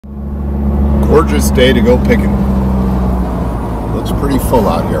Gorgeous day to go picking. Looks pretty full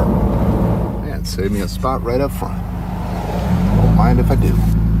out here. Man, save me a spot right up front. Don't mind if I do.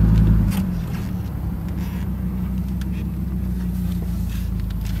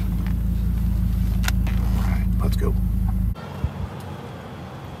 Alright, let's go.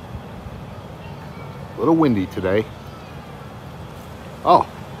 A little windy today. Oh,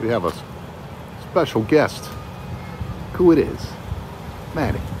 we have a special guest. Look who it is.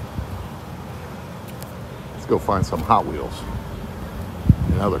 Manny. Let's go find some Hot Wheels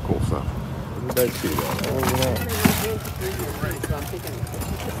and other cool stuff. What did I see that?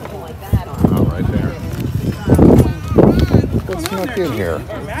 Oh, right there. What's snuck in here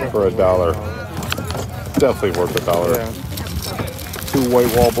for $1? Definitely worth $1. Yeah. 2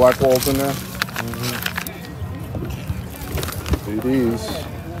 white wall, black walls in there. See these.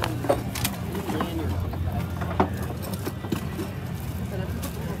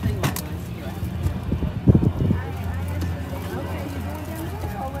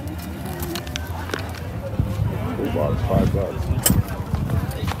 $5.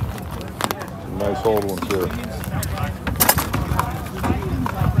 Some nice old ones here.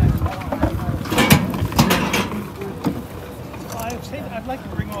 I'd like to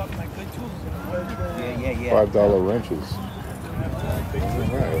bring off my good tools. Yeah. $5 wrenches.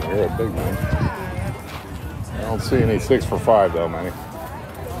 Alright, you're a big one. I don't see any 6 for $5 though, Manny.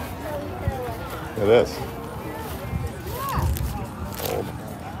 Look at this. Old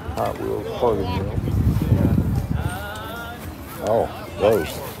Hot Wheels party wheel. Oh, those.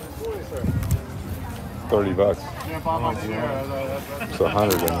 $30. It's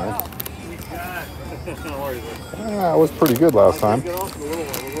 100 in there. Yeah, it was pretty good last time.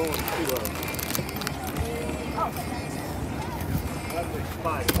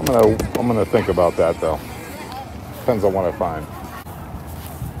 I'm gonna think about that though. Depends on what I find.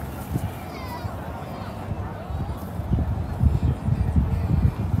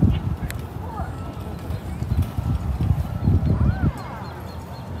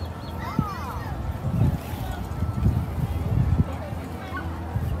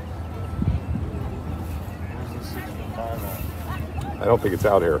 I don't think it's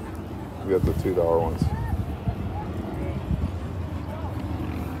out here. We got the $2 ones.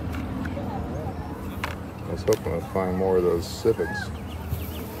 I was hoping to find more of those Civics.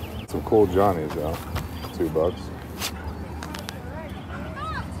 Some cool Johnnies though. $2.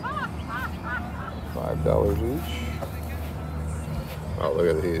 $5 each. Oh, look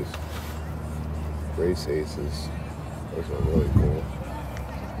at these. Race Aces. Those are really cool.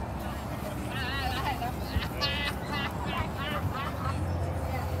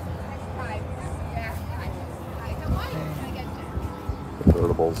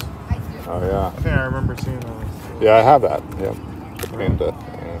 Convertibles. Oh yeah. I think I remember seeing those. Yeah, I have that. Yep. The Panda.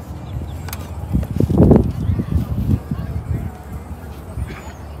 Yeah.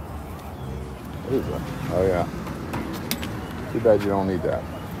 What is that? Oh yeah. Too bad you don't need that.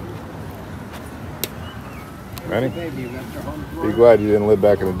 Manny? Be glad you didn't live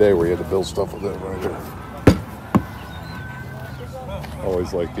back in the day where you had to build stuff with it right here.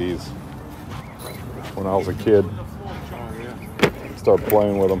 Always like these. When I was a kid. Start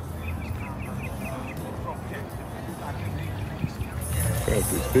playing with them.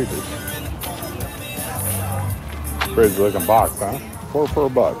 Fancy speakers. Crazy looking box, huh? 4 for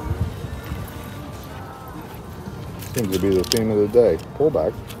 $1. Seems to be the theme of the day.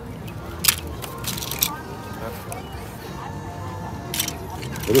 Pullback.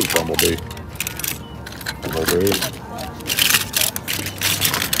 It is Bumblebee. Bumblebee.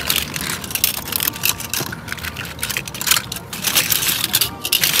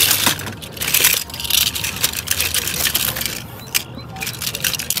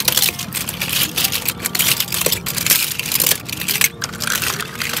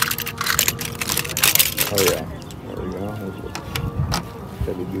 Oh yeah, there we go. There's a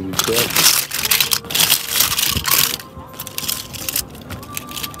heavy duty truck.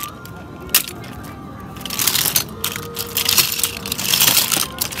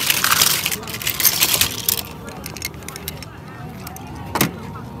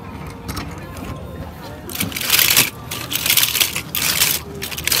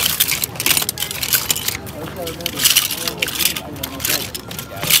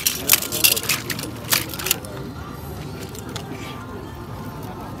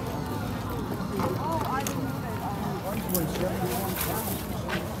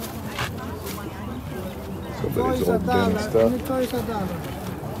 Somebody's old bin stuff. Any toys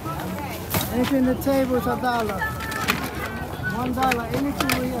 $1. Anything in the table is $1. $1.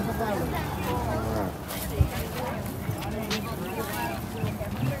 Anything we have $1.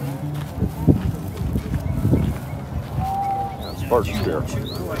 Berkshire.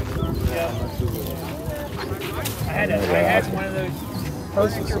 I had one of those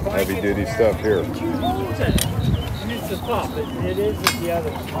furniture Heavy duty stuff here. And it's the top. It isn't the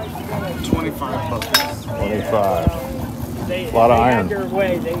other. 25 bucks. 25. They, A lot of they iron. Had their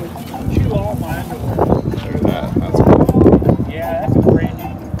way. They would chew all my underwear. Look at that. That's cool. Yeah, that's a brand new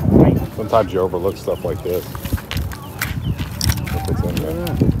white. Sometimes you overlook stuff like this. If it's in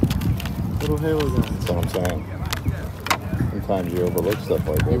there. Little halos on. That's what I'm saying. Sometimes you overlook stuff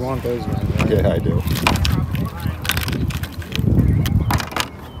like this. You want those ones, right? Yeah, I do.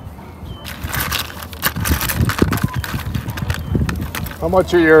 How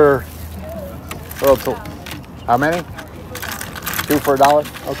much are your... How many? 2 for $1?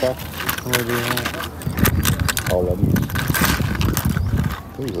 Okay. What do you want? All of them.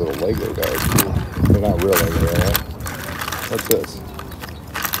 These little Lego guys. They're not real Lego, right? What's this?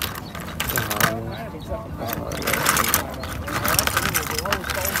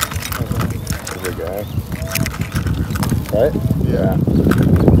 There's a guy. Right? Yeah.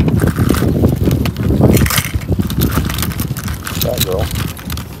 That girl.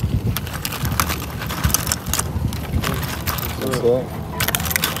 What's that?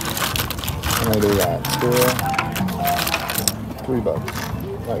 How many do we got?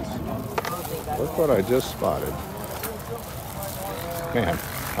 $3. Nice. Look what I just spotted. Man,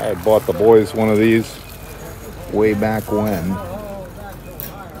 I had bought the boys one of these way back when.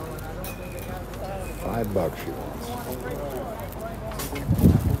 $5 she wants.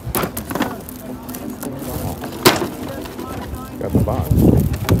 Got the box.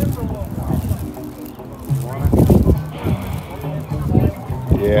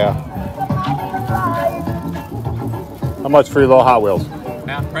 Yeah. How much for your little Hot Wheels?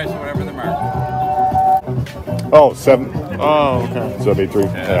 Half price or whatever the mark. Oh, 7. Oh, okay. So it'd be 3.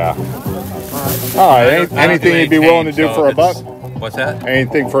 Yeah. Yeah. All right. Anything you'd be willing to do so for if $1? What's that?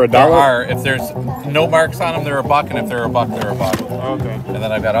 Anything for $1? There are. If there's no marks on them, they're $1, and if they're $1, they're $1. Okay. And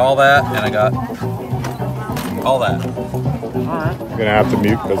then I've got all that, and I got all that. Alright. I'm gonna have to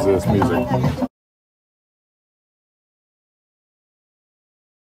mute because of this music.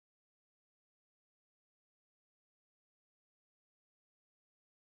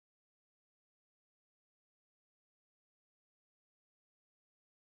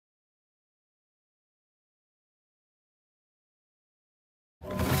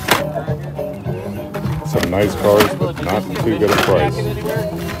 Some nice cars, but not too good a price.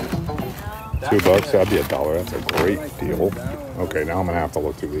 $2, that'd be $1. That's a great deal. Okay, now I'm gonna have to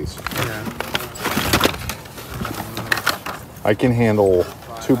look through these. I can handle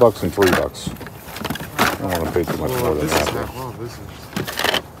 $2 and $3. I don't want to pay too much more than that.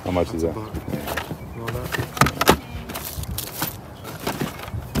 How much is that?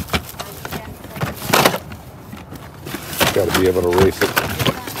 Got to be able to race it.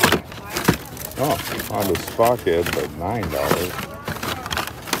 Oh, on the Spockhead, but $9.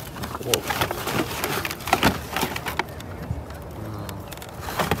 Whoa.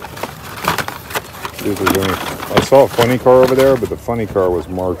 See if there's any. I saw a funny car over there, but the funny car was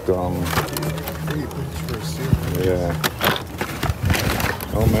marked. Yeah.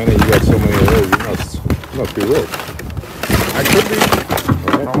 Oh, Manny, you got so many of those. You must be rich. I could be.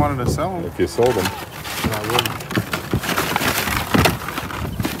 Right? If I wanted to sell them. If you sold them. I wouldn't.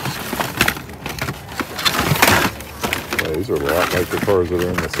 Yeah, these are a lot like the cars that are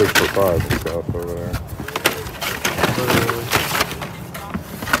in the 6x5 and stuff over there.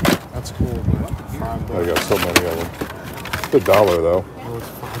 That's cool, but $5. I got so many of them. It's $1 though. Oh, it's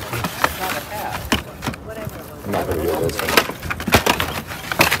 $5. I'm not gonna get this one.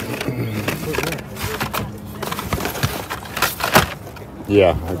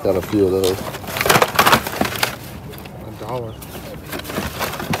 Yeah, I got a few of those. $1.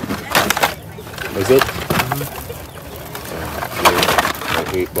 Is it? Like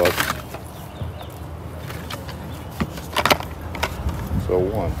 $8. So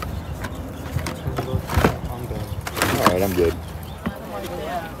one. I'm done. All right, I'm good.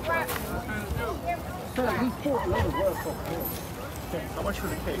 How much for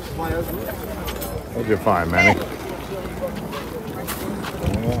the case? What'd you find, Manny?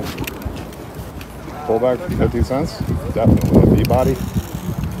 Yeah. Pullback 50 cents? Definitely. A V-body?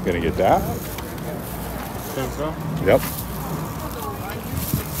 Gonna get that? Think so? Yep.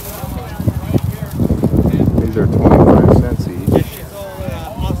 These are 25 cents each.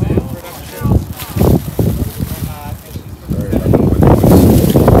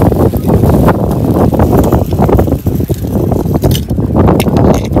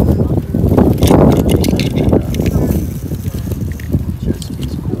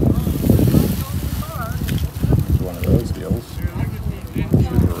 One of those deals.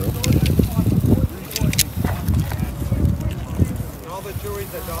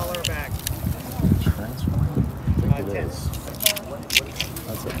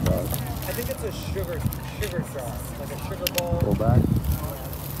 I think it's a sugar jar, like a sugar bowl. Go back.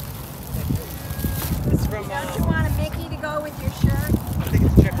 It's from. Don't you want a Mickey to go with your shirt? I think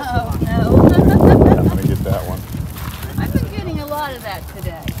it's Czechoslovakia. Oh, no. I'm gonna get that one. I've been getting a lot of that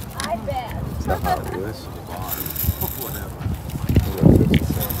today. I bet. Is that how it is?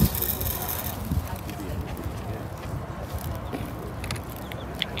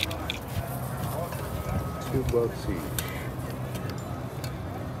 $2 each.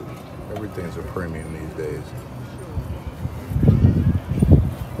 Everything's a premium these days.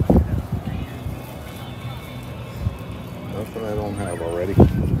 Nothing I don't have already. Not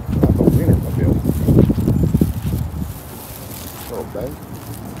the Wienermobile. Little bag.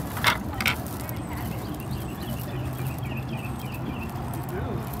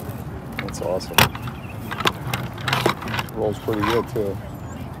 That's awesome. Rolls pretty good too.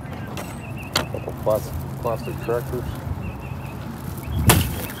 Couple plastic tractors.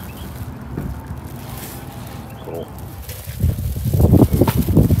 Cool.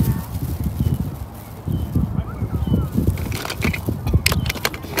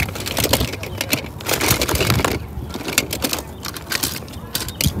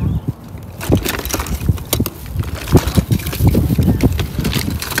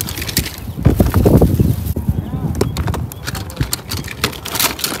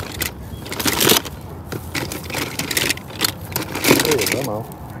 Limo.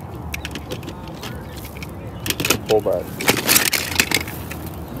 Pull back.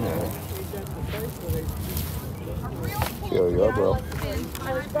 Yeah. Kill you up, bro. $3.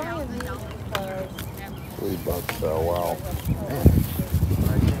 Oh, wow. Man.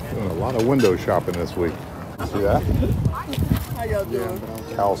 Doing a lot of window shopping this week. See that? How y'all doing?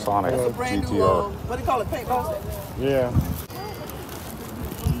 Calisonic GTR. What do you call it? Paintball? Yeah.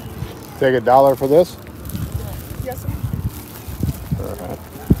 Take $1 for this? Yes, sir.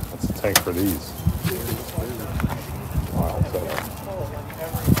 That's a tank for these. Wow, setup.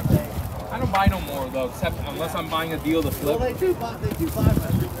 I don't buy no more though, except unless I'm buying a deal to flip. Well, they do buy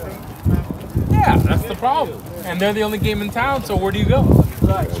Yeah, that's the problem. And they're the only game in town, so where do you go?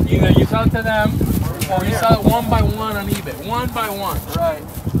 Right. Either you sell it to them, or you sell it one by one on eBay. One by one. Right.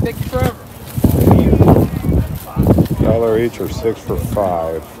 Take you forever. $1 each or 6 for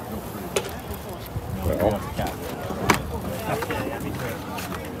 $5. Well,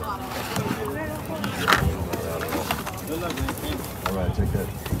 all right, take that.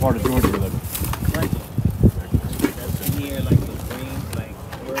 Part of Georgia, look. Here, like the range, like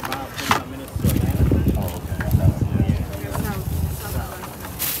we're about 45 minutes to Atlanta. Oh, okay.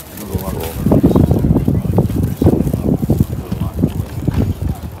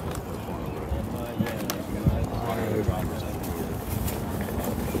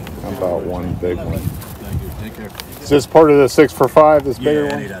 how about one big one? Thank you. Take care. Is this part of the 6 for $5? This bigger Yeah,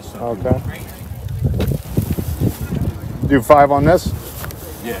 one? any of that stuff. Okay. Do 5 on this?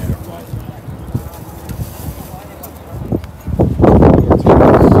 Yeah.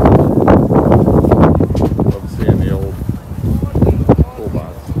 Love seeing the old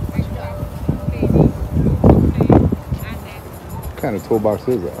toolbox. What kind of toolbox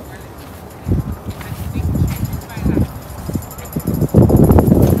is that?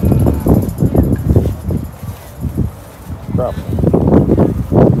 Back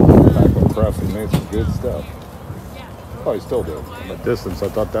when Crafton made some good stuff. Probably still do. From a distance, I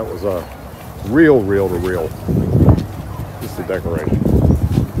thought that was a reel to reel. Just a decoration.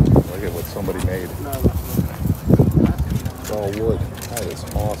 Look at what somebody made. It's all wood. That is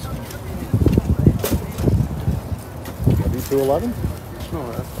awesome. W211?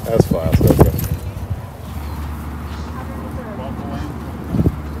 No, That's fast. Okay.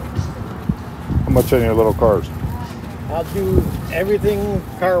 How much on your little cars? I'll do everything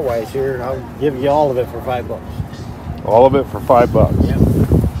car-wise here. I'll give you all of it for $5. All of it for $5. Yep.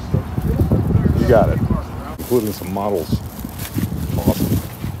 You got it. Including some models. Awesome.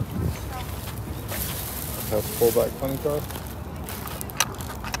 Have a pull back funny car?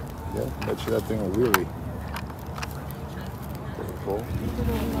 Yeah, bet you that thing will really. Very full.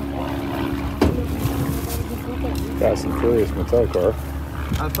 Fast and Furious Mattel car.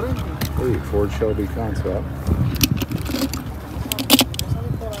 Hey, Ford Shelby concept.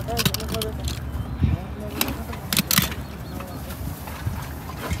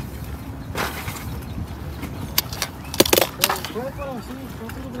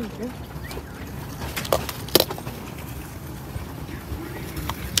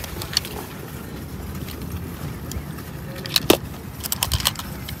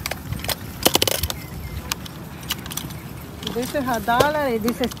 This is $1 and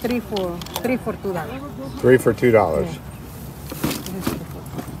this is three for $2. 3 for $2.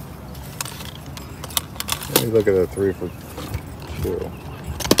 Let me look at a 3 for 2.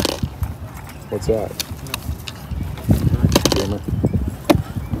 What's that? Gamer.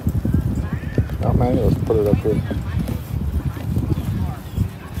 Not many. Let's put it up here.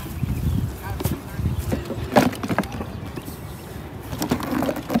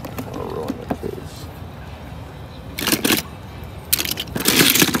 I'll ruin the case.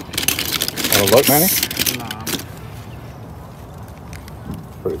 Want to look, Manny? Nah.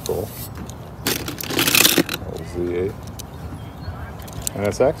 Pretty cool. Z8.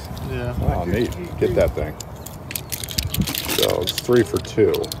 NSX? Yeah. Oh, neat. Get that thing. So it's 3 for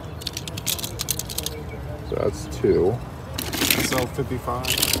 2. So that's 2. So 55.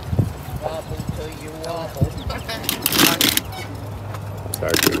 It's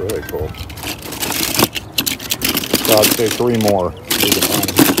actually really cool. So I'd say 3 more. Need to find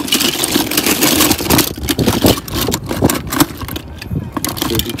them.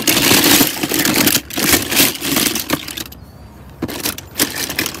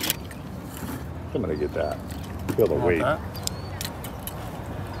 I'm gonna get that. Feel the weight.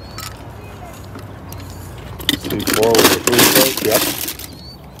 C4 with a 3-foot, yep.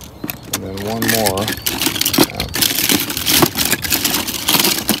 And then one more. Yeah.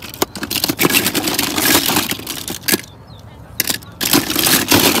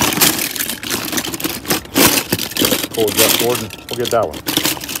 Cool, Jeff Gordon. We'll get that one.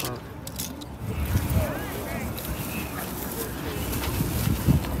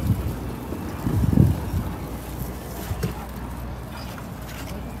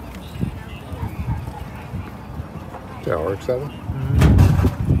 Yeah, RX-7?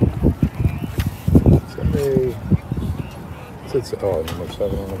 It's oh, number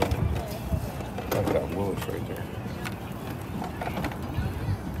 7 on the back. That's that Willis right there.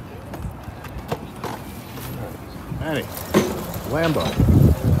 Manny, Lambo.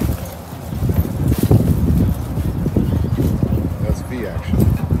 That's V action.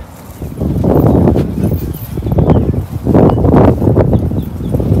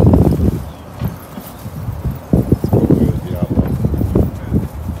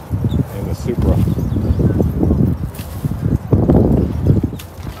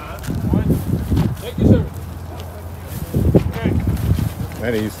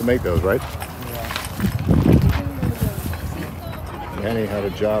 Manny used to make those, right? Yeah. Manny had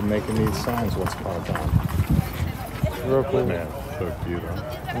a job making these signs once upon a time. Real cool. Man, so cute, huh?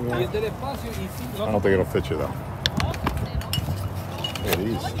 Yeah. I don't think it'll fit you, though. Look at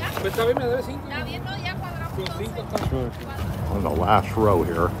these. On the last row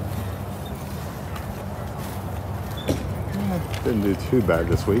here. Didn't do too bad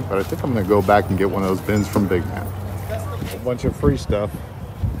this week, but I think I'm going to go back and get one of those bins from Big Man. A bunch of free stuff.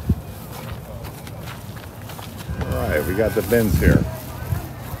 All right, we got the bins here.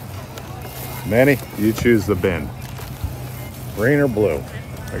 Manny, you choose the bin. Green or blue?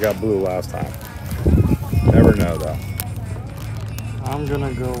 I got blue last time. Never know though. I'm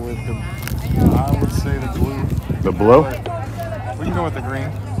gonna go with I would say the blue. The blue? We can go with the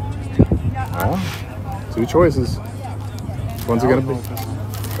green. Well, 2 choices. Which one's it gonna be?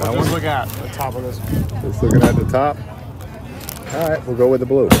 That Let's one? look at the top of this one. Just looking at the top. All right, we'll go with the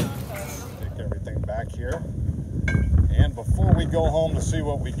blue. Take everything back here. And before we go home to see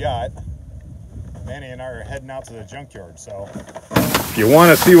what we got, Manny and I are heading out to the junkyard. So if you want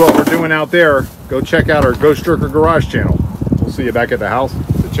to see what we're doing out there, go check out our Ghost Jerker Garage channel. We'll see you back at the house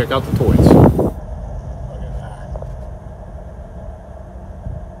to check out the toys. Look at that.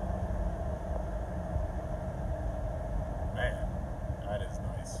 Man, that is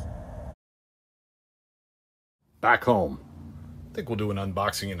nice. Back home. I think we'll do an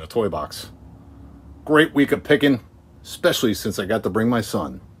unboxing in a toy box. Great week of picking, especially since I got to bring my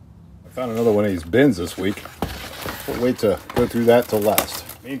son. I found another one of these bins this week. We'll wait to go through that till last.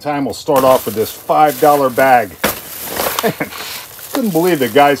 Meantime, we'll start off with this $5 bag. Man, couldn't believe the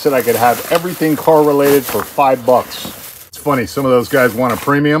guy said I could have everything car related for $5. It's funny, some of those guys want a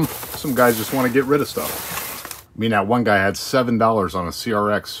premium. Some guys just want to get rid of stuff. I mean, that one guy had $7 on a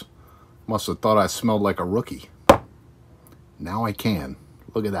CRX. Must have thought I smelled like a rookie. Now I can.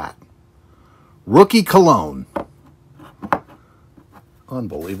 Look at that. Rookie cologne.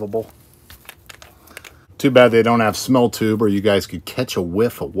 Unbelievable. Too bad they don't have smell tube or you guys could catch a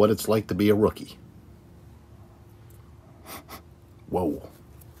whiff of what it's like to be a rookie. Whoa.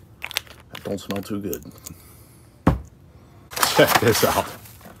 That don't smell too good. Check this out.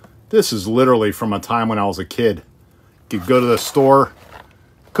 This is literally from a time when I was a kid. Could go to the store.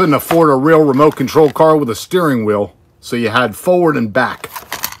 Couldn't afford a real remote control car with a steering wheel. So you had forward and back.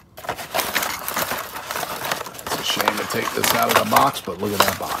 It's a shame to take this out of the box, but look at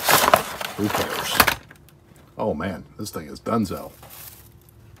that box. Who cares? Oh man, this thing is donezo.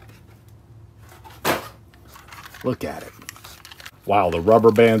 Look at it. Wow, the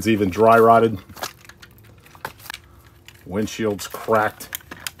rubber band's even dry rotted. Windshield's cracked.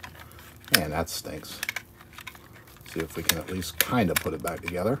 Man, that stinks. See if we can at least kind of put it back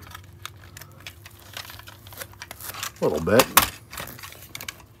together. A little bit.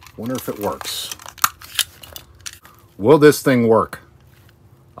 Wonder if it works. Will this thing work?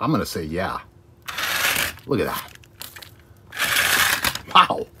 I'm going to say yeah. Look at that.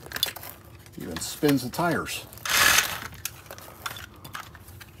 Wow. Even spins the tires.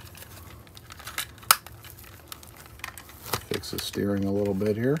 Fix the steering a little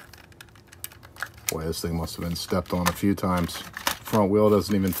bit here. Boy, this thing must have been stepped on a few times. Front wheel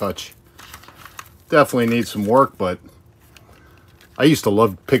doesn't even touch. Definitely needs some work, but I used to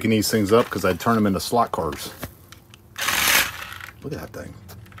love picking these things up because I'd turn them into slot cars. Look at that thing.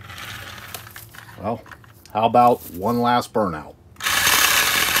 Well, how about one last burnout?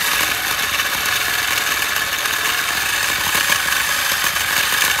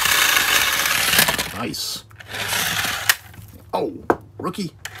 Nice. Oh,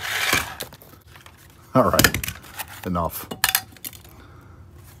 rookie. All right, enough.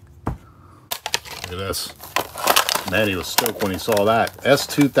 Look at this. Manny was stoked when he saw that.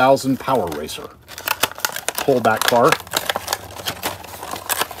 S2000 Power Racer. Pullback car.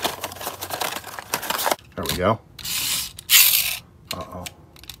 There we go. Uh-oh.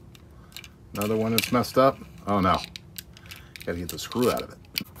 Another one that's messed up. Oh no. Gotta get the screw out of it.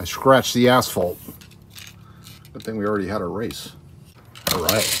 I scratched the asphalt. Good thing we already had a race. All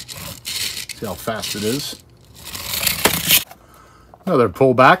right. See how fast it is. Another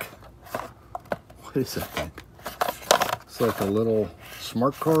pullback. What is that thing? It's like a little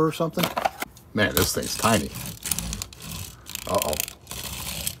smart car or something. Man, this thing's tiny. Uh-oh.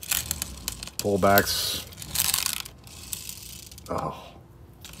 Pullbacks. Oh.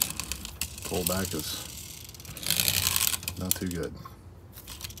 Pullback is not too good.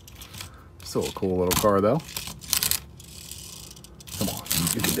 Still a cool little car though. Come on,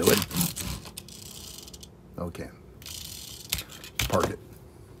 you can do it. Okay. Park it.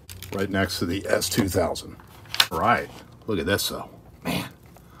 Right next to the S2000. All right, look at this though. Man.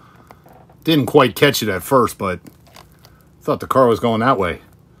 Didn't quite catch it at first, but thought the car was going that way.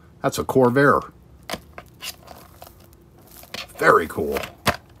 That's a Corvair. Very cool.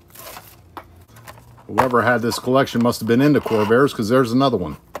 Whoever had this collection must have been into Corvairs, because there's another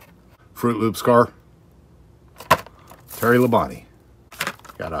one. Fruit Loops car. Terry Labonte.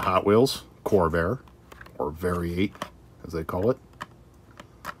 Got a Hot Wheels Corvair, or Variate, as they call it.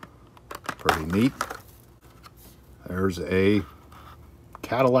 Pretty neat. There's a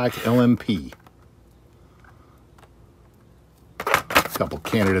Cadillac LMP. A couple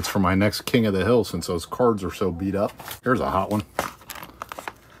candidates for my next King of the Hill since those cards are so beat up. Here's a hot one.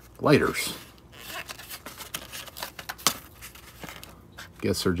 Lighters.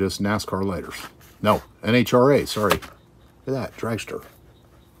 Guess they're just NASCAR lighters. No, NHRA, sorry. Look at that, dragster.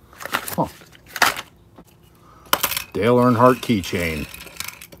 Huh. Dale Earnhardt keychain.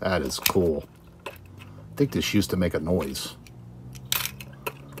 That is cool. I think this used to make a noise.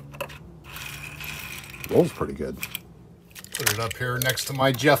 Rolls pretty good. Put it up here next to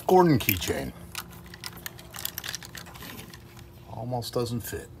my Jeff Gordon keychain. Almost doesn't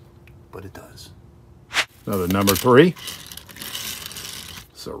fit, but it does. Another number 3.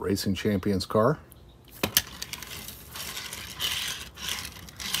 It's a Racing Champions car.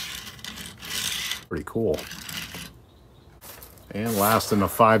 Pretty cool. And last in the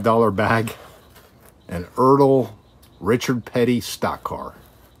 $5 bag, an Erdl Richard Petty stock car.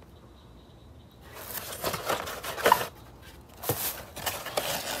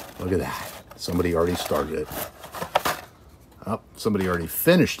 Look at that. Somebody already started it. Oh, somebody already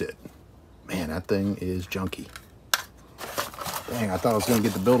finished it. Man, that thing is junky. Dang, I thought I was going to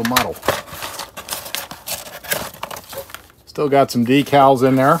get the build a model. Still got some decals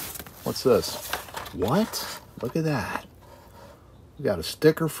in there. What's this? What? Look at that. We got a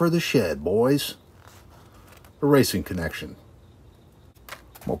sticker for the shed, boys. The Racing Connection.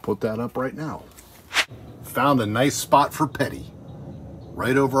 We'll put that up right now. Found a nice spot for Petty.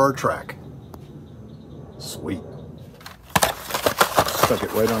 Right over our track. Sweet. Stuck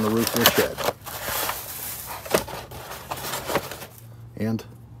it right on the roof of the shed. And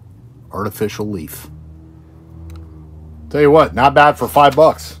artificial leaf. Tell you what, not bad for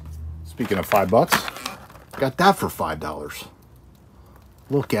 $5. Speaking of $5, got that for $5.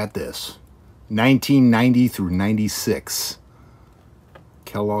 Look at this. 1990 through 96.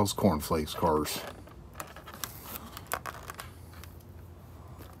 Kellogg's Cornflakes cars.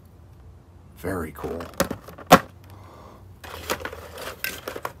 Very cool.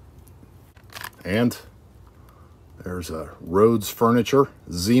 And there's a Rhodes Furniture,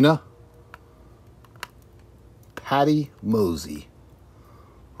 Xena, Patty Mosey,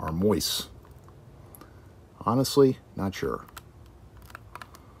 or Moise. Honestly, not sure.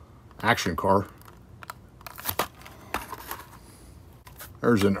 Action car.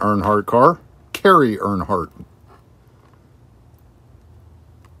 There's an Earnhardt car, Carrie Earnhardt.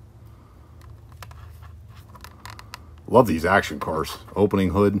 Love these action cars. Opening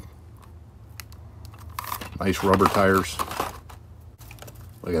hood. Nice rubber tires.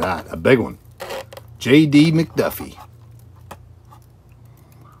 Look at that, a big one. J.D. McDuffie.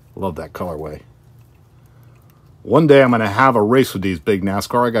 Love that colorway. One day I'm going to have a race with these big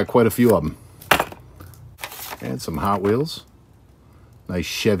NASCAR. I got quite a few of them. And some Hot Wheels. Nice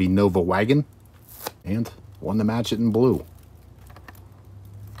Chevy Nova wagon. And one to match it in blue.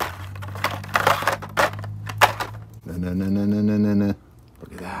 No.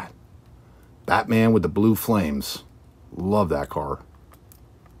 Look at that. Batman with the blue flames. Love that car.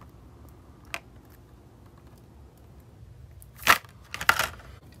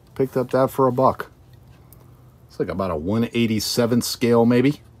 Picked up that for $1. It's like about a 1/87 scale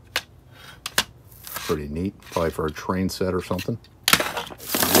maybe. Pretty neat. Probably for a train set or something.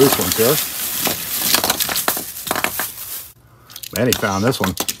 Some loose ones here. Manny found this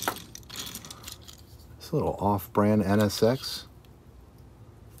one. This little off-brand NSX.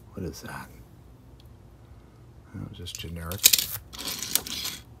 What is that? Oh, just generic.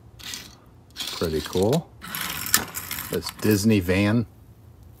 Pretty cool. This Disney van.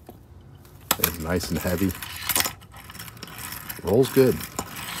 It's nice and heavy. Rolls good.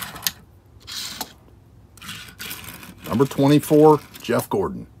 Number 24, Jeff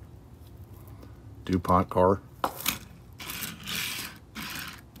Gordon. DuPont car.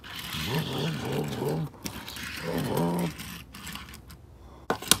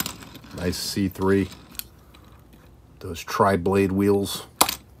 Nice C3. Those tri-blade wheels.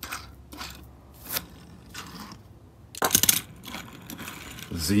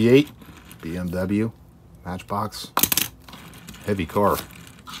 Z8, BMW, Matchbox. Heavy car.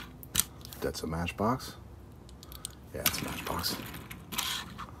 That's a Matchbox. Yeah, it's a Matchbox.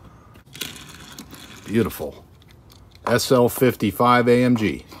 Beautiful. SL55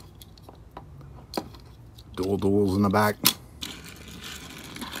 AMG. Dual duals in the back.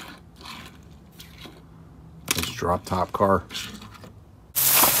 Nice drop top car.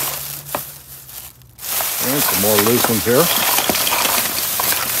 And some more loose ones here.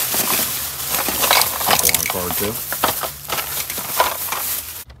 Couple on card too.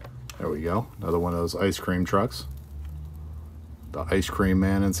 There we go. Another one of those ice cream trucks. The ice cream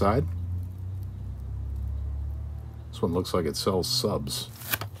man inside. This one looks like it sells subs.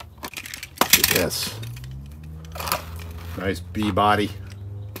 Look at this. Nice B body.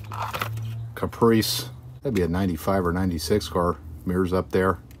 Caprice. That'd be a 95 or 96 car. Mirrors up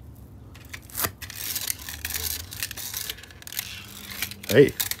there.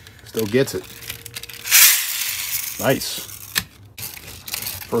 Hey, still gets it. Nice.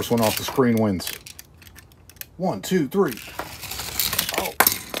 First one off the screen wins. 1, 2, 3. Oh.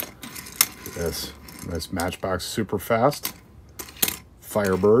 Look at this. Nice Matchbox super fast.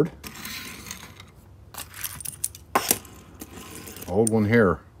 Firebird. Old one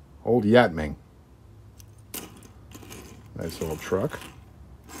here. Old Yatming. Nice little truck.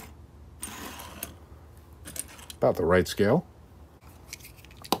 About the right scale.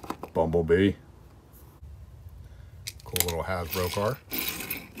 Bumblebee. Cool little Hasbro car.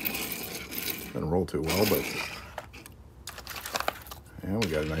 Doesn't roll too well, but yeah, we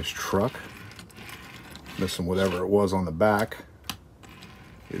got a nice truck. Missing whatever it was on the back.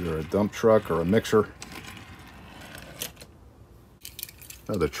 Either a dump truck or a mixer.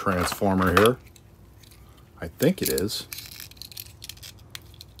 Another transformer here. I think it is.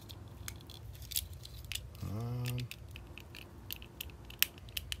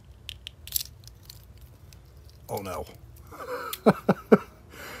 Oh no.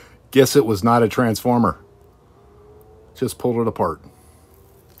 Guess it was not a transformer. Just pulled it apart.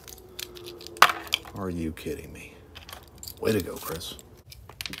 Are you kidding me? Way to go, Chris.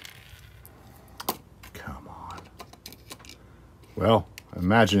 Come on. Well, I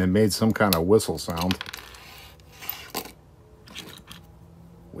imagine it made some kind of whistle sound.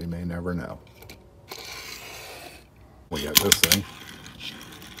 We may never know. We got this thing.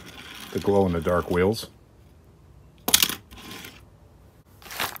 The glow-in-the-dark wheels.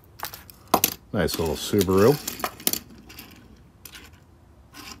 Nice little Subaru.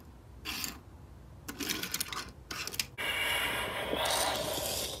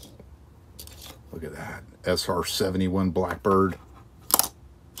 Look at that. SR71 Blackbird.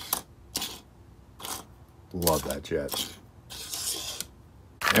 Love that jet.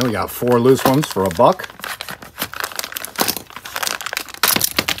 And we got 4 loose ones for $1.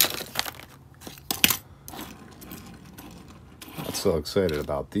 Not so excited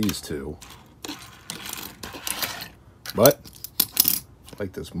about these 2. But I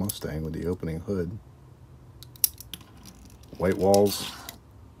like this Mustang with the opening hood. White walls.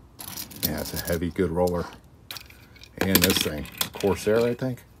 Yeah, it's a heavy, good roller. And this thing, Corsair, I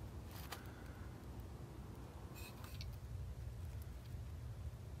think.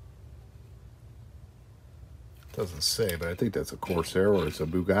 Doesn't say, but I think that's a Corsair or it's a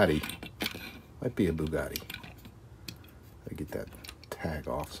Bugatti. Might be a Bugatti. I get that tag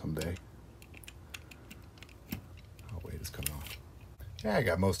off someday. Oh wait, it's coming off. Yeah, I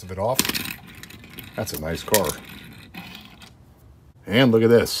got most of it off. That's a nice car. And look at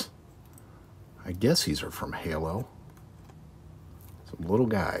this. I guess these are from Halo. Some little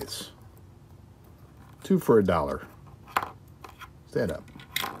guys. 2 for $1. Stand up.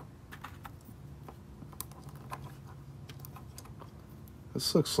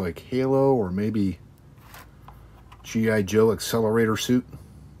 This looks like Halo or maybe G.I. Joe accelerator suit.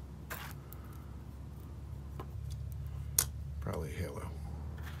 Probably Halo.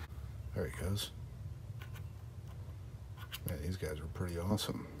 There he goes. Man, these guys are pretty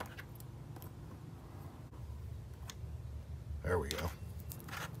awesome. There we go.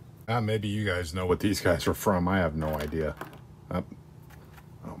 Maybe you guys know what these guys are from. I have no idea. Oh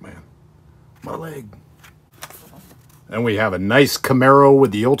man, my leg. And we have a nice Camaro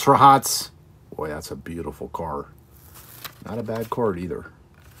with the Ultra Hots. Boy, that's a beautiful car. Not a bad car either.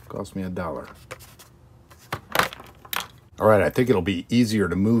 Cost me $1. All right, I think it'll be easier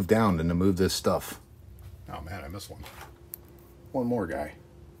to move down than to move this stuff. Oh man, I missed one. One more guy.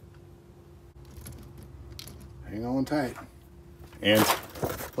 Hang on tight. And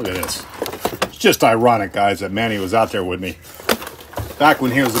look at this. It's just ironic, guys, that Manny was out there with me. Back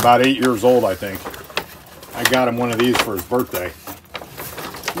when he was about 8 years old, I think. I got him one of these for his birthday.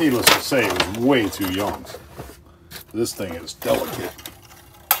 Needless to say, he was way too young. This thing is delicate.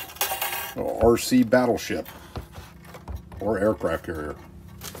 Oh, RC battleship. Or aircraft carrier.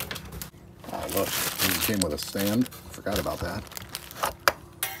 Oh, look. It came with a stand. Forgot about that.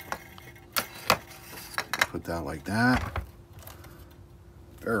 Put that like that.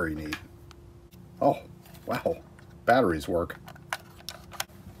 Very neat. Oh, wow. Batteries work.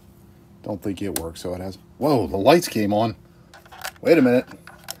 Don't think it works, so it has... Whoa, the lights came on. Wait a minute.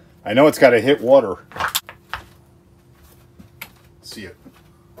 I know it's got to hit water. See it.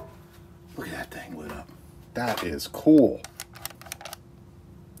 Look at that thing lit up. That is cool.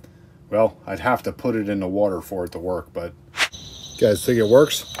 Well, I'd have to put it in the water for it to work, but... You guys think it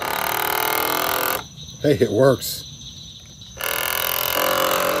works? Hey, it works.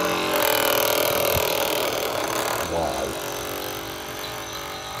 Wow.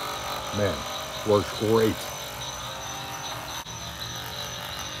 Man, works great.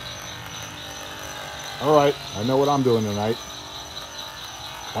 All right, I know what I'm doing tonight.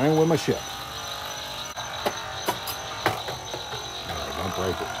 Playing with my ship. All right, don't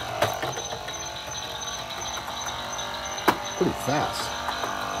break it. Pretty fast.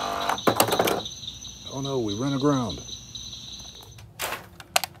 Oh no, we ran aground.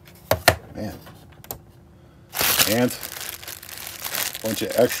 Man. And a bunch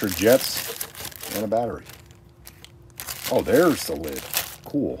of extra jets and a battery. Oh, there's the lid.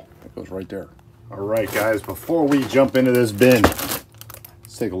 Cool. It goes right there. All right, guys, before we jump into this bin,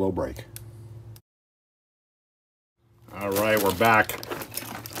 let's take a little break. All right, we're back.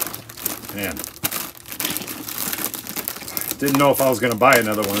 Man. Didn't know if I was going to buy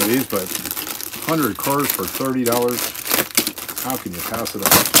another one of these, but 100 cars for $30. How can you pass it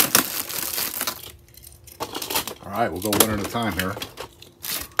up? All right, we'll go one at a time here.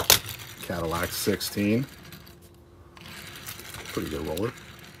 Cadillac 16. Pretty good roller.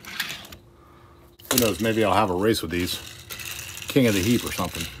 Who knows, maybe I'll have a race with these. King of the Heap or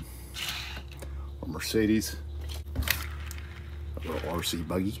something. Or Mercedes. A little RC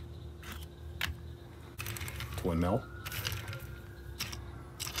buggy. Twin mill.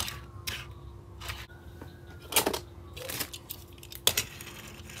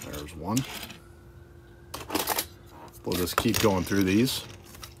 There's one. We'll just keep going through these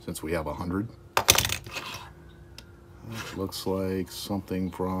since we have 100. It looks like something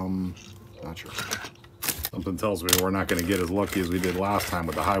from, not sure. Something tells me we're not going to get as lucky as we did last time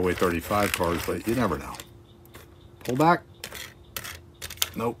with the Highway 35 cars, but you never know. Pull back.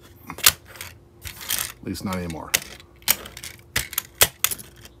 Nope. At least not anymore.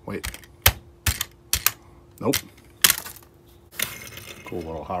 Wait. Nope. Cool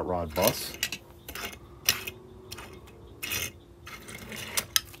little hot rod bus.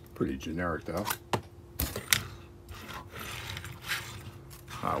 Pretty generic though.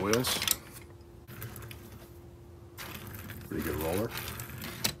 Hot Wheels. Pretty good roller.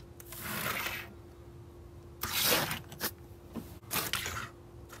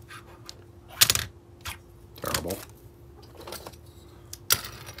 Terrible.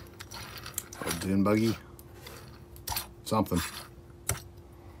 A dune buggy. Something.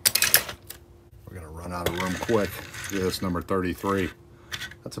 We're gonna run out of room quick. This number 33.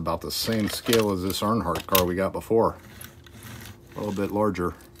 That's about the same scale as this Earnhardt car we got before. A little bit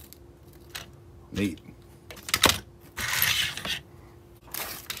larger. Neat.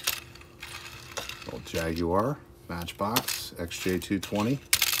 Little Jaguar, Matchbox, XJ220.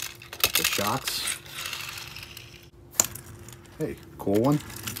 The shocks. Hey, cool one.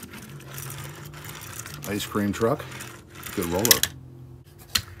 Ice cream truck. Good roller.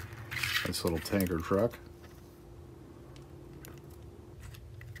 Nice little tanker truck.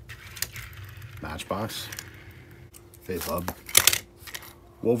 Matchbox. Face hub.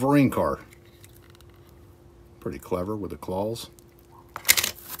 Wolverine car. Pretty clever with the claws.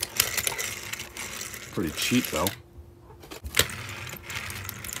 Pretty cheap though.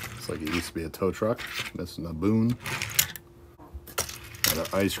 Looks like it used to be a tow truck. Missing a boon. Got an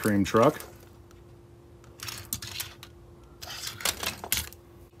ice cream truck.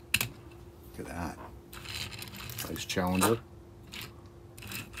 Look at that. Nice Challenger.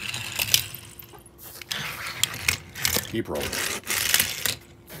 Keep rolling.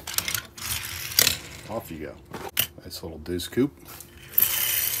 Off you go. Nice little Deuce Coupe.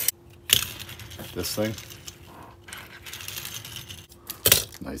 This thing.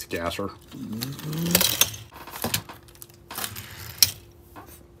 Nice gasser.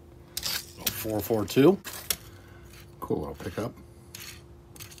 442. Cool little pickup.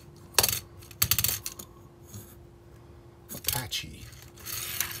 Apache.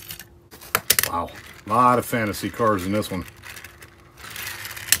 Wow. A lot of fantasy cars in this one.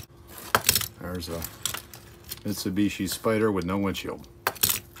 There's a Mitsubishi Spider with no windshield.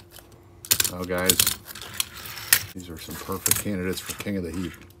 Oh, guys, these are some perfect candidates for King of the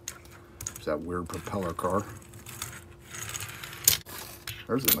Heap. There's that weird propeller car.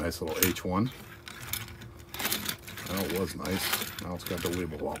 There's a nice little H1. Oh, it was nice. Now it's got the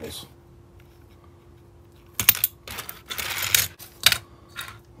wibble wobbles.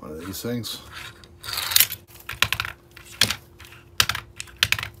 One of these things.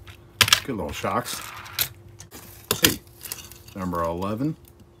 Good little shocks. Hey, number 11.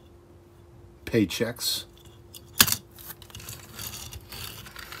 Paychecks.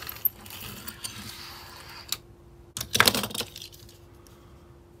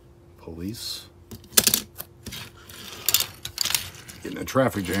 Police. Getting a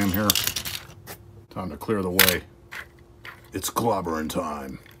traffic jam here. Time to clear the way. It's clobbering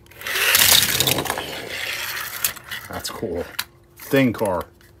time. That's cool. Thing car.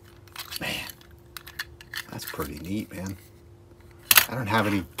 Man, that's pretty neat, man. I don't have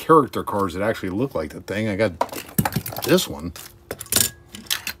any character cars that actually look like the thing. I got this one.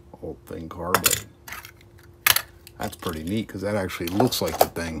 Old thing car, but that's pretty neat because that actually looks like the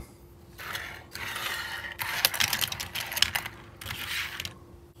thing.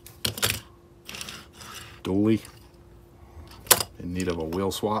 Dually. In need of a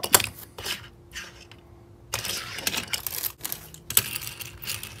wheel swap.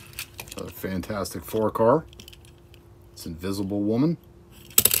 A Fantastic Four car. It's Invisible Woman.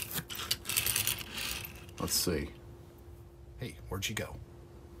 Let's see. Hey, where'd she go?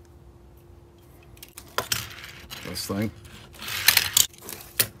 This thing.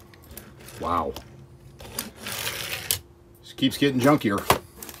 Wow. Just keeps getting junkier.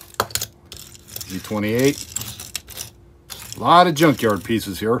 Z28. A lot of junkyard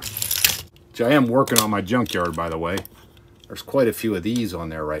pieces here. Which I am working on my junkyard, by the way. There's quite a few of these on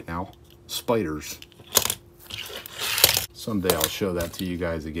there right now. Spiders. Someday I'll show that to you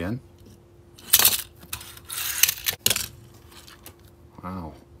guys again.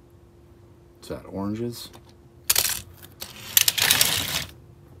 Wow. What's that, oranges?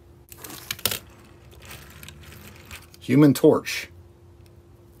 Human Torch.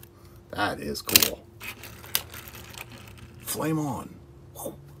 That is cool. Flame on.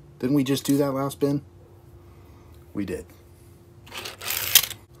 Whoa. Didn't we just do that last bin? We did.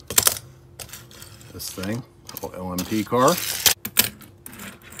 This thing, little LMP car.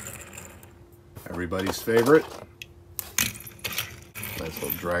 Everybody's favorite. Nice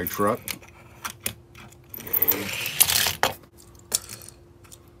little drag truck.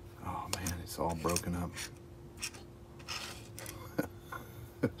 Oh man, it's all broken up.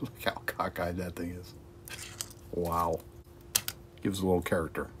 Look how cockeyed that thing is. Wow. Gives a little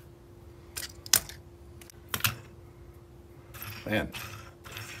character. Man.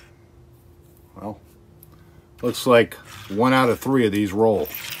 Well, looks like 1 out of 3 of these roll.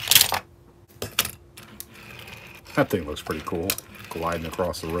 That thing looks pretty cool, gliding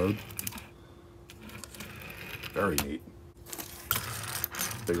across the road. Very neat.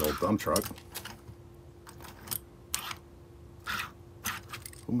 Big old dump truck.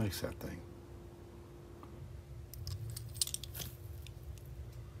 Who makes that thing?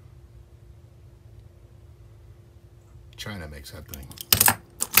 China makes that thing.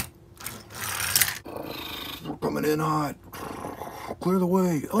 We're coming in hot. Clear the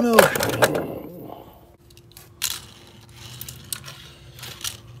way. Oh no.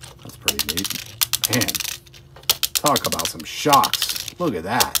 That's pretty neat. Man, talk about some shocks. Look at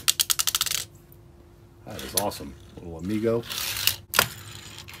that. That is awesome. Little Amigo.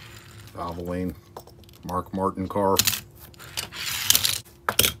 Valvoline. Mark Martin car.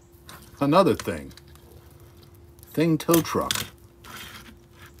 Another thing. Thing tow truck.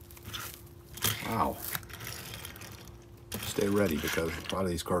 Wow. Stay ready because a lot of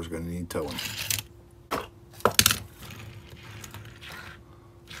these cars are going to need towing.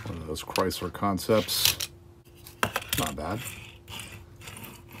 One of those Chrysler Concepts. Not bad.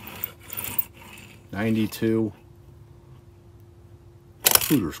 92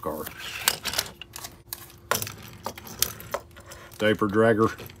 Hooters car. Diaper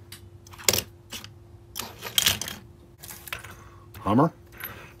dragger. Hummer.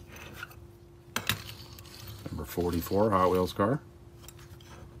 Number 44 Hot Wheels car.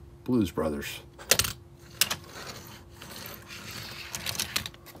 Blues Brothers.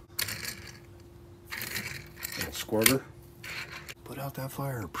 Little squirter. Put out that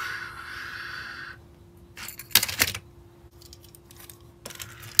fire.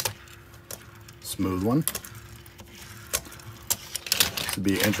 Smooth one. This would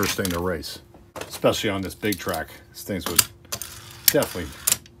be interesting to race, especially on this big track. These things would definitely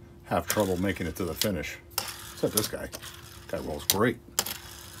have trouble making it to the finish. Except this guy. Guy rolls great.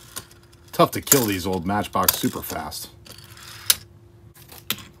 Tough to kill these old Matchbox super fast.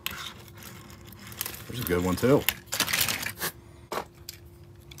 There's a good one too.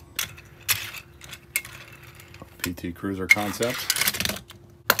 PT Cruiser Concept.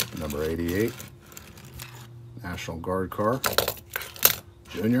 Number 88. National Guard car.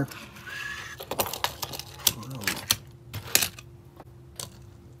 Junior.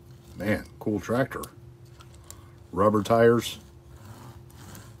 Man, cool tractor. Rubber tires.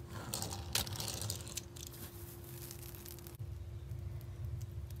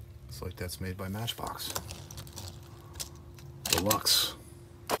 Looks like that's made by Matchbox. Deluxe.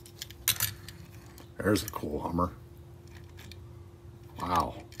 There's a cool Hummer.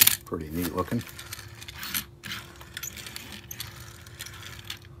 Wow, pretty neat looking.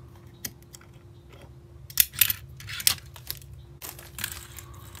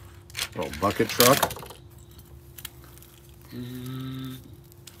 Little bucket truck.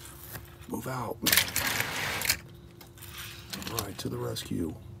 Move out. All right, to the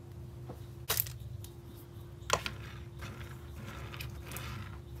rescue. I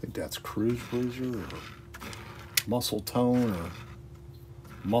think that's Cruise Cruiser or Muscle Tone or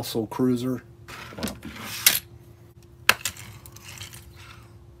Muscle Cruiser.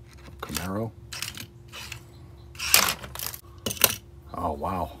 Camaro. Oh,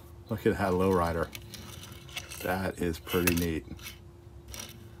 wow. Look at that lowrider. That is pretty neat.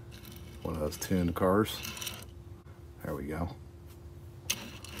 One of those tuned cars. There we go.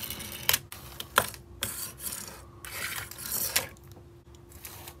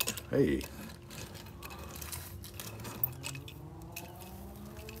 Hey.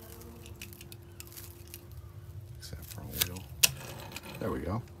 Except front wheel. There we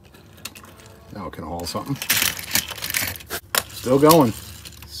go. Now it can haul something. Still going.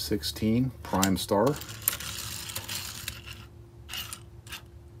 16 Prime Star.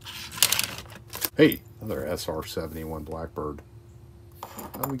 Hey, another SR71 Blackbird.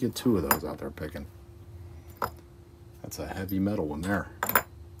 How do we get 2 of those out there picking? That's a heavy metal one there.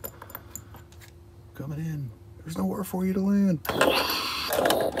 Coming in. There's nowhere for you to land.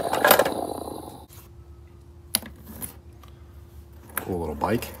 Cool little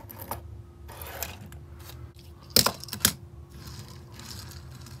bike.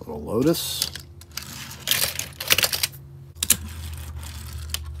 Little Lotus.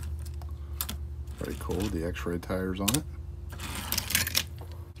 Very cool, the X-ray tires on it.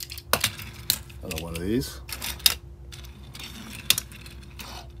 Another one of these.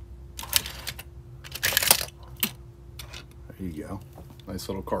 There you go. Nice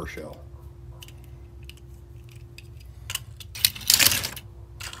little car shell.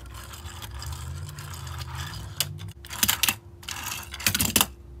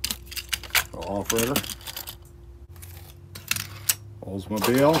 Off-roader.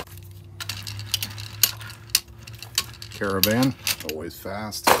 Oldsmobile. Caravan, always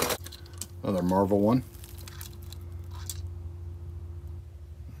fast. Another Marvel one.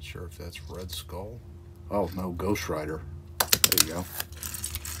 Not sure if that's Red Skull. Oh, no, Ghost Rider. There you go.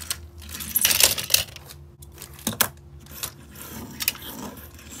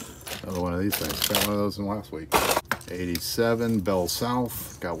 Another one of these things. Got one of those in last week. 87 Bell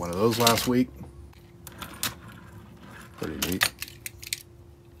South. Got one of those last week. Pretty neat.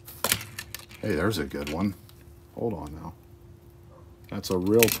 Hey, there's a good one. Hold on now. That's a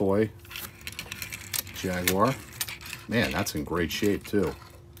real toy Jaguar. Man, that's in great shape too.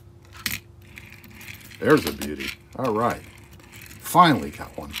 There's a beauty. All right. Finally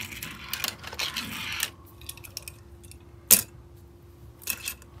got one.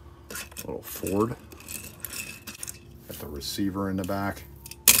 Little Ford. Got the receiver in the back.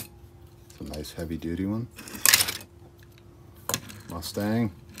 It's a nice heavy duty one.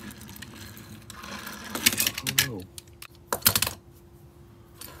 Mustang. Oh.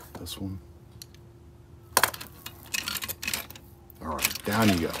 This one. All right, down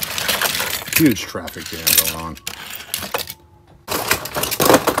you go. Huge traffic jam going on.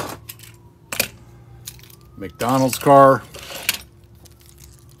 McDonald's car.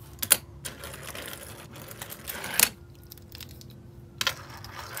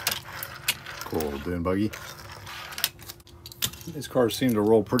 Cool little dune buggy. These cars seem to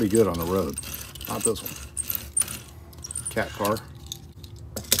roll pretty good on the road. Not this one. Cat car.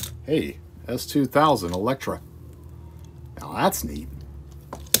 Hey, S2000 Electra. Now that's neat.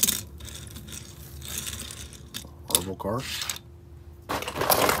 Marvel car.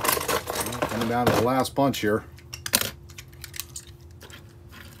 Coming down to the last bunch here.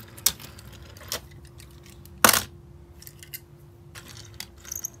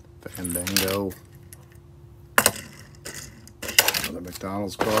 Fandango. Another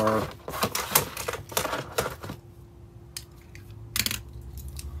McDonald's car.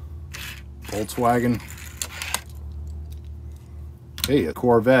 Volkswagen. Hey, a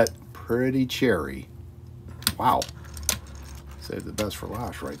Corvette. Pretty cherry. Wow. Saved the best for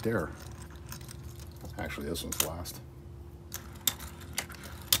last right there. Actually, this one's last.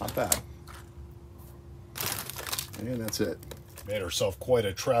 Not bad. And that's it. Made herself quite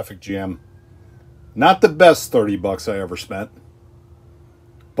a traffic jam. Not the best 30 bucks I ever spent.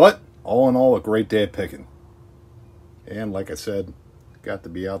 But all in all, a great day at picking. And like I said, got to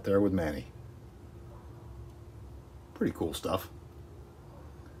be out there with Manny. Pretty cool stuff.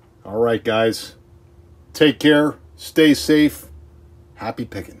 All right, guys. Take care. Stay safe. Happy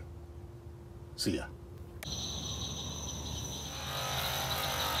picking. See ya.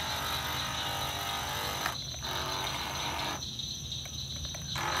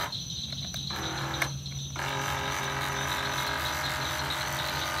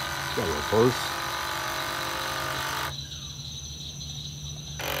 Got a reverse.